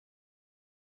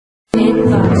Hi,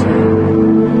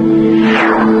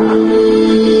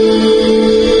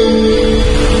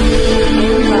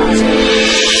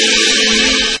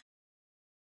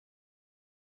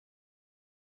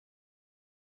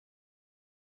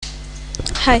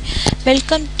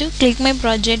 welcome to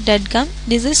Clickmyproject.com.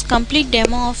 This is complete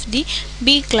demo of the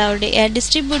pCloud, a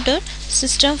distributed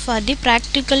system for the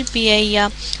practical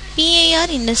PIR. PIR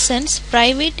in the sense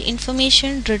private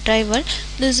information retrieval.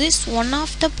 This is one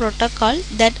of the protocol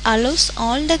that allows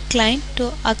all the client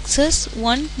to access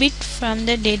one bit from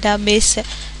the database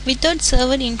without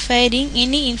server inferring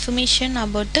any information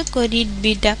about the queried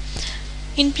bit.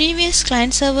 In previous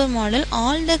client server model,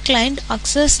 all the client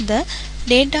access the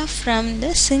data from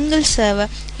the single server.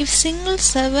 If single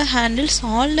server handles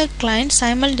all the clients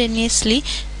simultaneously,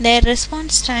 their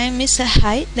response time is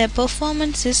high, their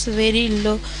performance is very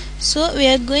low. So we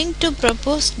are going to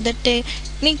propose the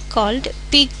technique called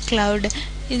pCloud.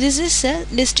 This is a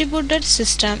distributed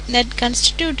system that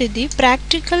constitutes the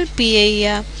practical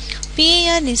PIR.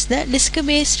 PIR is the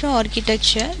disk-based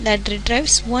architecture that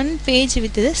retrieves one page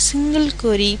with a single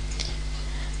query.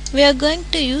 We are going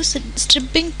to use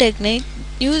stripping technique.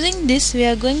 Using this, we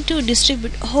are going to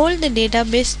distribute whole the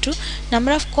database to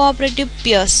number of cooperative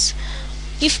peers.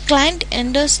 If client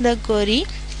enters the query,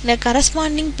 the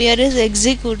corresponding peer is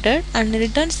executed and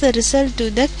returns the result to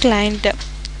the client.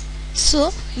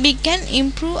 So we can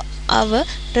improve our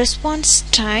response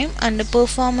time and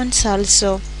performance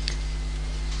also.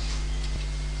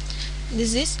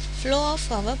 This is flow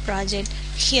of our project.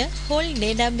 Here whole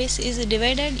database is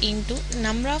divided into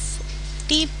number of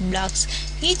T blocks.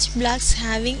 Each block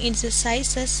having its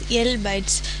size as L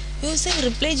bytes. Using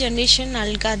reply generation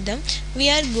algorithm, we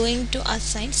are going to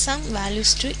assign some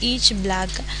values to each block.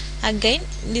 Again,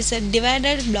 this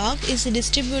divided block is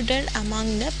distributed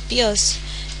among the peers.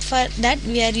 For that,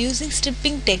 we are using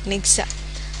stripping techniques.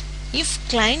 If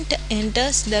client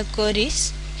enters the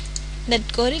queries,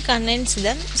 that query contains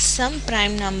them some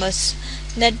prime numbers.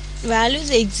 That value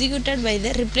is executed by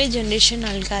the reply generation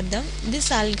algorithm.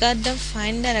 This algorithm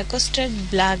finds the requested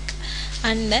block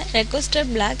and the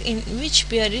requested block in which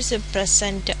peer is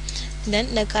present.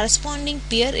 Then the corresponding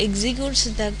peer executes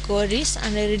the queries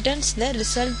and returns the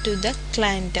result to the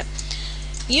client.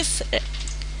 If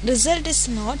result is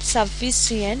not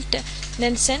sufficient,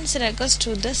 then sends request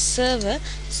to the server,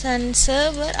 and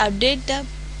server update the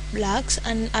blocks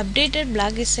and updated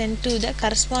block is sent to the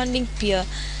corresponding peer.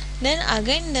 Then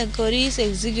again the query is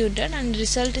executed and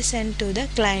result is sent to the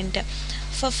client.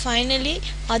 For finally,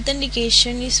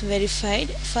 authentication is verified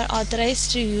for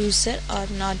authorized user or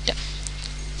not.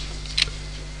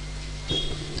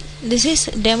 This is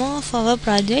demo of our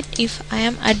project. If I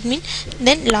am admin,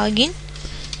 then login.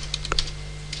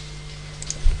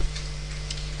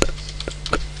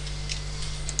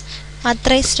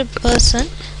 Authorized person.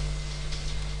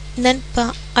 Then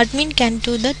admin can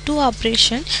do the two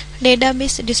operations: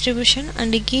 database distribution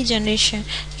and key generation.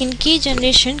 In key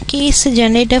generation, key is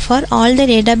generated for all the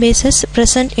databases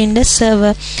present in the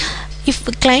server. If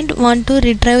client want to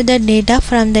retrieve the data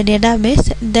from the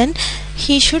database, then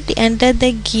he should enter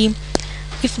the key.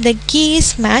 If the key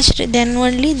is matched, then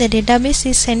only the database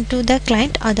is sent to the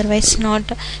client, otherwise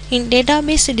not. In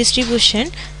database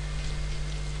distribution,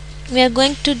 we are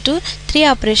going to do three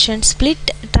operations: split,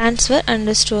 transfer and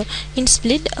restore. In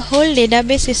split, whole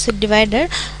database is divided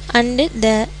and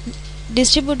the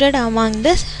distributed among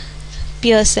the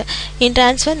peers. In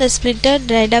transfer, the splitted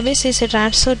database is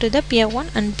transferred to the peer 1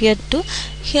 and peer 2.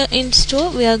 Here in store,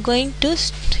 we are going to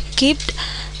keep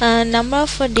number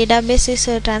of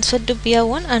databases transferred to peer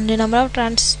 1 and the number of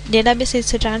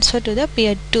databases transferred to the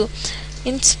peer 2.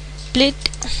 In split,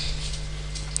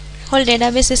 whole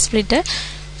database is splitted.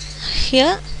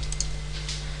 Here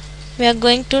we are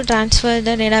going to transfer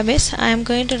the database. I am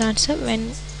going to transfer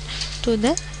when to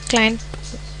the client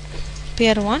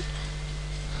peer 1.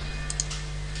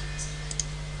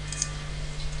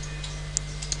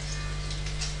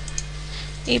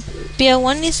 If peer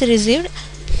 1 is received,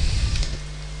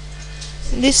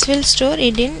 this will store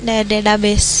it in the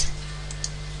database.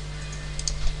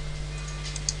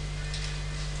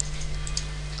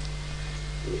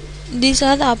 These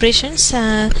are the operations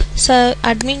so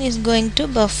admin is going to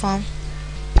perform.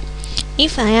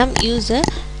 If I am user,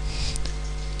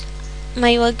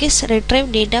 my work is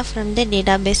retrieve data from the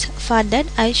database. For that,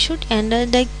 I should enter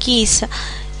the keys.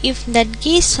 If that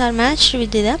keys are matched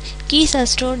with the keys are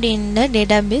stored in the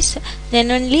database,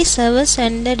 then only server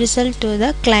send the result to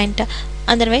the client,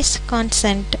 otherwise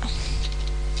consent.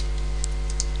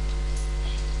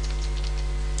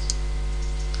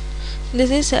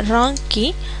 This is a wrong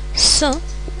key, so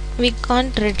we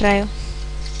can't retrieve.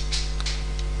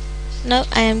 Now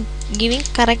I am giving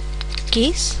correct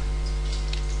keys,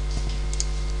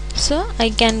 so I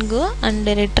can go and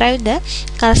retrieve the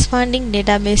corresponding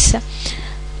database.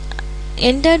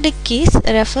 Entered keys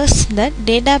refers the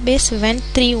database went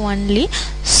 3 only,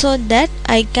 so that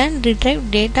I can retrieve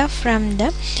data from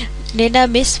the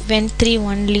database went 3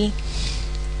 only.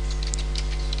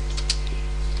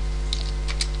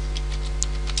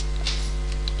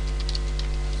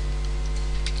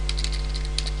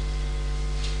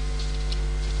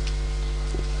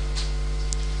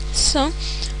 So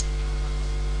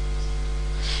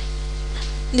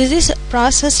this is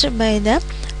processed by the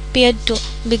PIR 2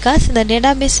 because the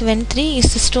database went3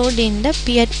 is stored in the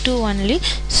PIR 2 only.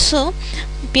 So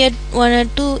PIR 1 or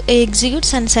 2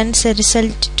 executes and sends a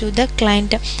result to the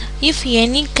client. If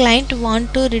any client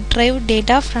want to retrieve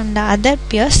data from the other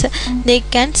PIRs, they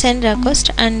can send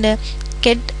request and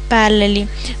get parallelly.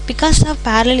 Because of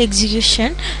parallel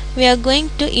execution, we are going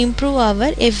to improve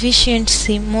our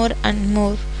efficiency more and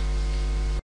more.